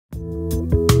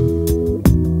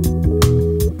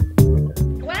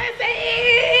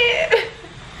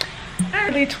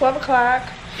12 o'clock.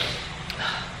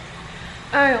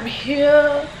 I am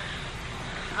here.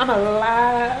 I'm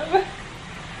alive.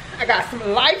 I got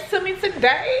some life to me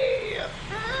today.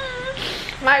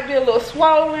 Might be a little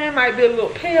swollen, might be a little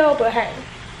pale, but hey,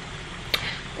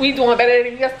 we doing better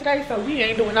than yesterday, so we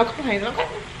ain't doing no complaining, okay?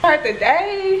 Start the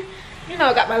day, you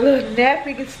know, got my little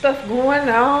napping and stuff going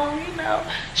on, you know.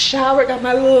 Shower, got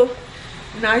my little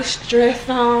nice dress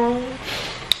on.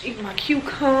 Eat my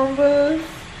cucumbers.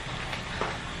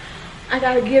 I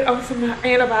gotta get on some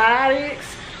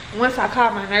antibiotics. Once I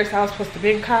called my nurse, I was supposed to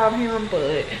be calling him,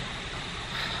 but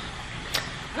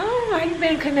I don't know, he's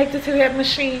been connected to that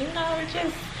machine, you know, it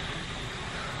just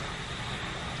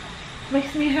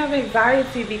makes me have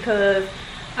anxiety because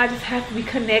I just have to be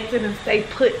connected and stay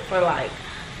put for like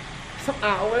some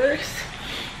hours.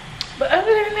 But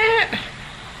other than that,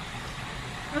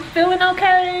 I'm feeling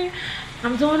okay.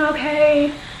 I'm doing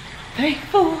okay.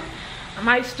 Thankful. I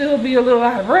might still be a little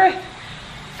out of breath.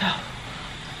 So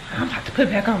I'm about to put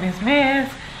back on this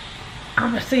mask. I'm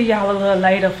gonna see y'all a little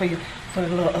later for the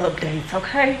little updates,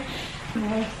 okay?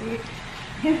 Let's see.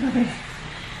 Give me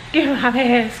my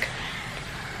mask.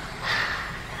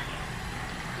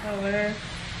 Color.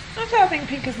 I'm trying to think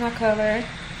pink is my color.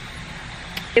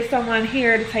 Get someone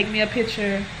here to take me a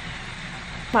picture.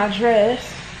 My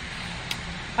dress.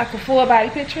 Like a full body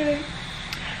picture.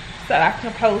 So that I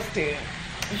can post it.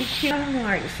 Be cute. I'm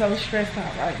like so stressed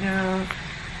out right now.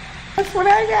 That's what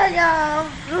I got, y'all.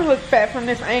 I look fat from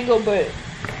this angle, but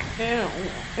damn,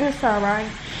 it's alright.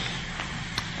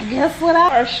 Guess what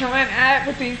I are showing out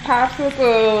with these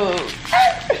popsicles.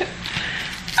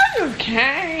 I just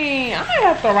can't. I might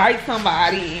have to write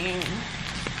somebody.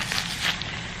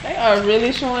 They are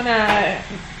really showing out.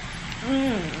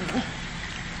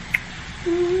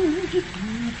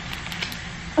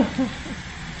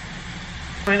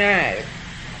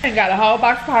 I got a whole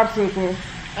box of popsicles.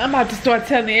 I'm about to start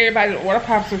telling everybody to order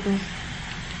popsicles.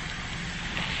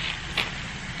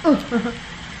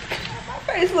 My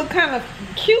face look kind of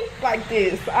cute like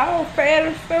this, all fat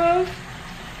and stuff.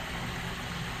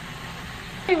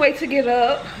 Can't wait to get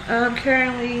up. I'm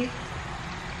currently,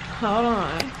 hold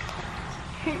on,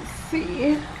 can't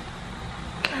see.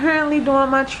 Currently doing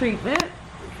my treatment.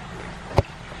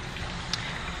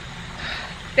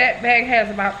 That bag has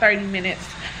about 30 minutes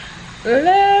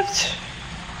left.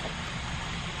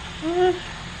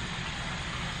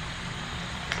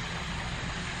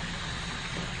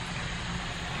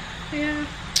 Yeah.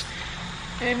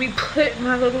 Let me put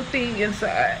my little thing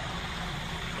inside.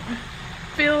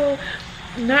 Feel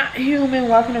not human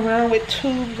walking around with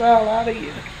tubes all out of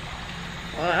you.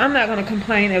 Well, I'm not gonna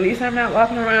complain. At least I'm not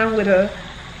walking around with a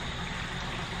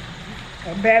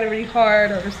battery card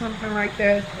or something like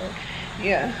that. So,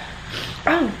 yeah.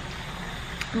 Oh,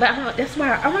 but that's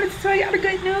why I wanted to tell y'all the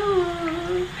good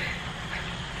news.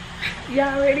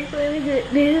 Y'all ready for the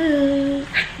good news?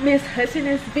 Miss Hudson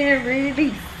is being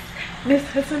released. Miss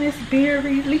Hudson is being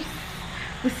released.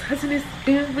 Miss Hudson is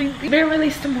being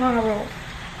released tomorrow.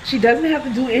 She doesn't have to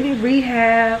do any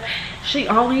rehab. She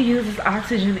only uses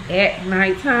oxygen at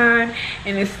nighttime,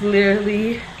 and it's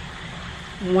literally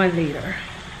 1 liter.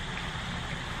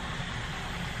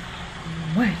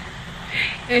 1.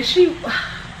 And she,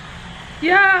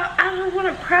 yeah, I don't want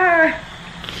to cry.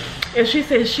 And she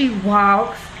says she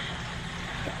walks.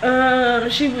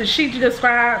 She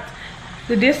described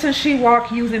the distance she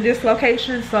walked using this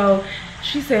location. So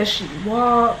she says she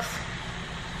walks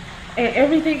and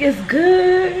everything is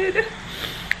good.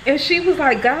 And she was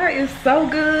like, God is so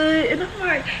good. And I'm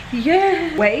like,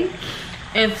 yeah. Wait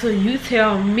until you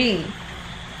tell me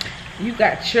you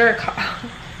got your call.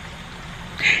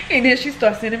 And then she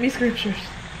starts sending me scriptures.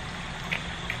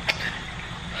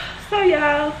 So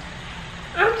y'all,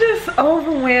 I'm just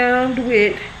overwhelmed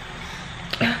with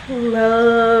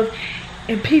love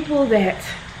and people that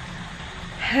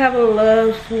have a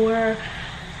love for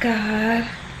God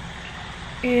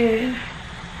and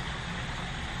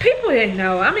people that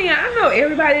know. I mean, I know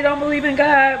everybody don't believe in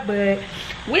God, but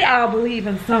we all believe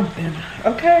in something,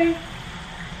 okay?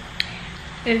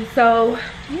 And so,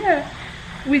 yeah,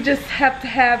 we just have to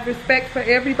have respect for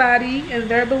everybody and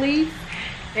their beliefs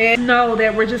and know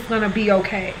that we're just gonna be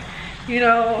okay. You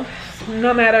know,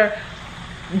 no matter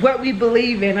what we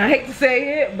believe in. I hate to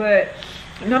say it, but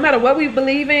no matter what we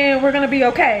believe in, we're gonna be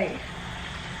okay.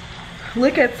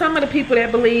 Look at some of the people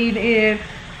that believe in,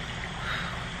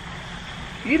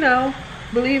 you know,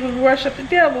 believe and worship the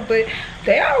devil, but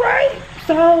they all right.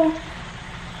 So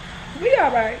we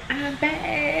all right. I'm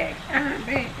back. I'm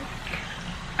back.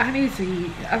 I need to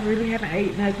eat. I really haven't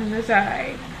ate nothing this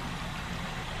night.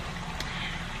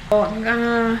 So I'm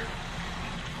gonna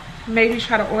maybe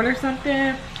try to order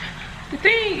something. The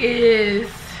thing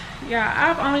is, yeah,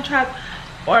 I've only tried to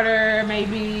order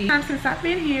maybe time since I've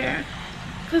been here,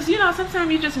 because you know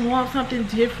sometimes you just want something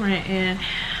different, and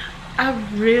I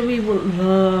really would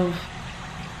love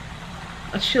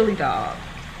a chili dog.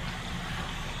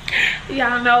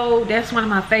 Y'all know that's one of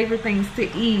my favorite things to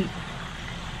eat.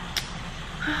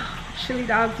 Chili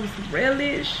dogs with some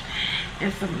relish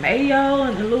and some mayo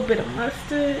and a little bit of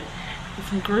mustard and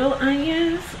some grilled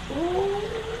onions. Ooh,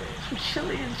 some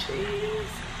chili and cheese.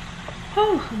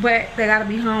 Oh, but they gotta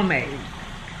be homemade.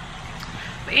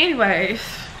 But anyways,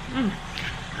 I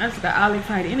just got all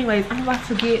excited. Anyways, I'm about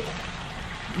to get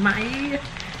my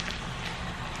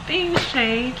things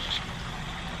changed.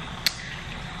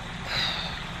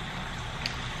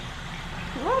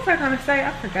 What was I gonna say?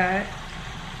 I forgot.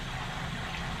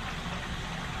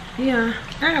 Yeah,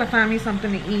 I gotta find me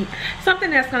something to eat.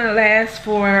 Something that's gonna last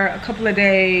for a couple of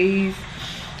days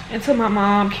until my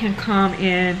mom can come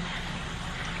and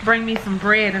bring me some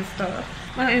bread and stuff.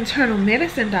 My internal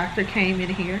medicine doctor came in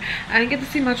here. I didn't get to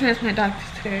see my transplant doctor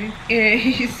today. And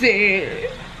he said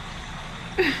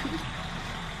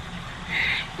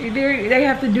they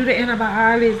have to do the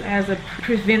antibiotics as a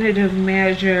preventative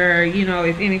measure, you know,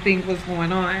 if anything was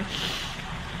going on.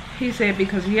 He said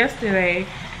because yesterday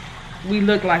we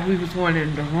looked like we was going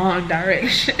in the wrong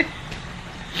direction.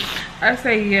 I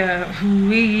say, yeah,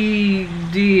 we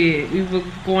did. We were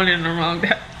going in the wrong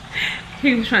direction.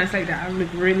 He was trying to say that I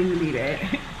look really, really bad.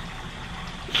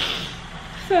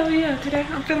 So yeah, today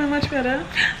I'm feeling much better.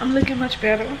 I'm looking much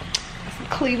better. Some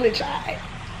cleavage eye.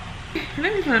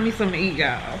 Let me find me something to eat,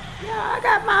 y'all. Yeah, I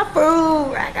got my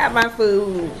food. I got my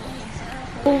food.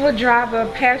 Uber driver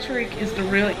Patrick is the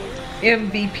real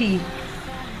MVP.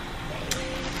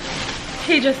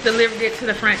 He just delivered it to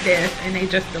the front desk and they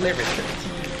just delivered it to me.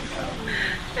 So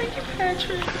thank you,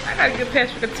 Patrick. I gotta give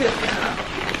Patrick a tip, y'all.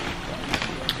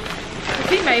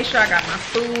 He made sure I got my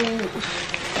food.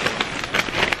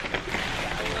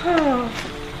 Oh,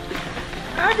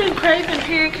 I've been craving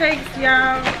pancakes,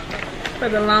 y'all, for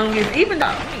the longest. Even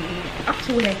though I'm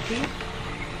too hectic.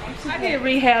 I did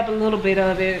rehab a little bit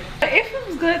of it. It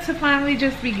feels good to finally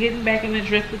just be getting back in the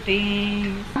drift of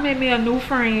things. I made me a new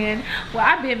friend. Well,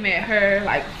 I've been met her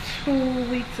like 2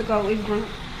 weeks ago in group.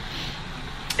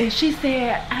 And she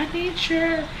said, I need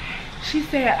your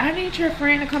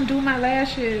friend to come do my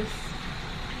lashes.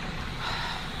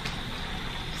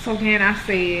 So then I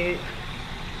said,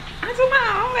 I do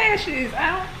my own lashes.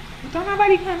 Don't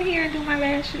nobody come here and do my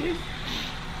lashes.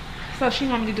 So she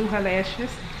wanted me to do her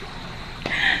lashes.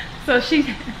 So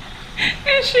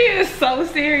and she is so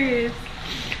serious.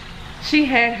 She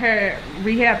had her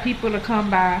rehab people to come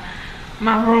by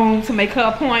my room to make her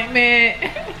appointment.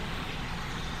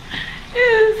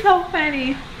 It was so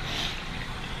funny.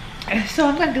 So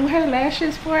I'm gonna do her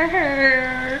lashes for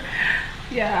her.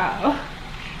 Yeah.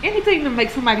 Anything to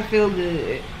make somebody feel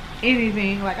good.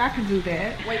 Anything, like I can do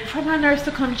that. Wait for my nurse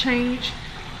to come change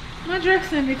my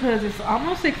dressing because it's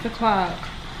almost 6 o'clock.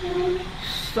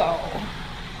 So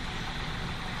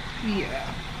yeah,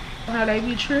 now they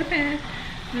be tripping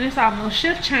and it's almost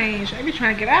shift change. They be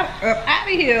trying to get up out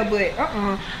of here, but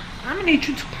I'm gonna need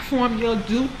you to perform your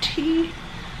duty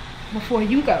before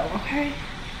you go, okay?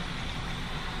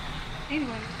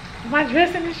 Anyway, my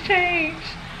dressing has changed.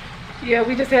 Yeah,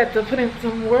 we just had to put in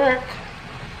some work.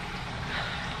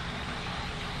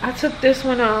 I took this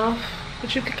one off,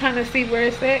 but you can kind of see where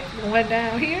it's at, going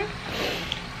down here.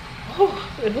 Oh,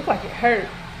 it looked like it hurt.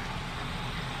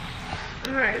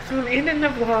 Alright, so I'm ending the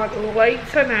vlog late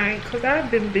tonight because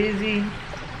I've been busy.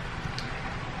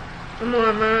 I'm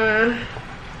on my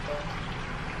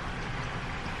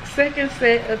second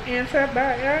set of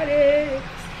antibiotics.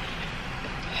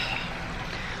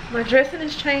 My dressing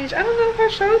has changed. I don't know if I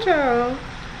showed y'all.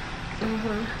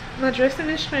 My dressing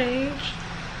has changed.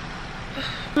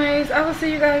 Anyways, I will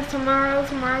see you guys tomorrow.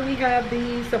 Tomorrow we have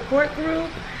the support group.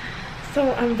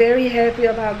 So I'm very happy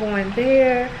about going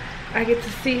there. I get to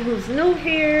see who's new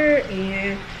here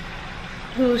and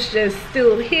who's just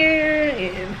still here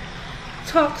and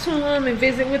talk to them and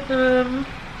visit with them.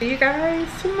 See you guys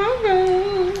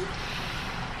tomorrow.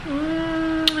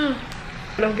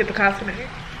 Don't get the costume.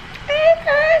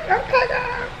 Okay, guys.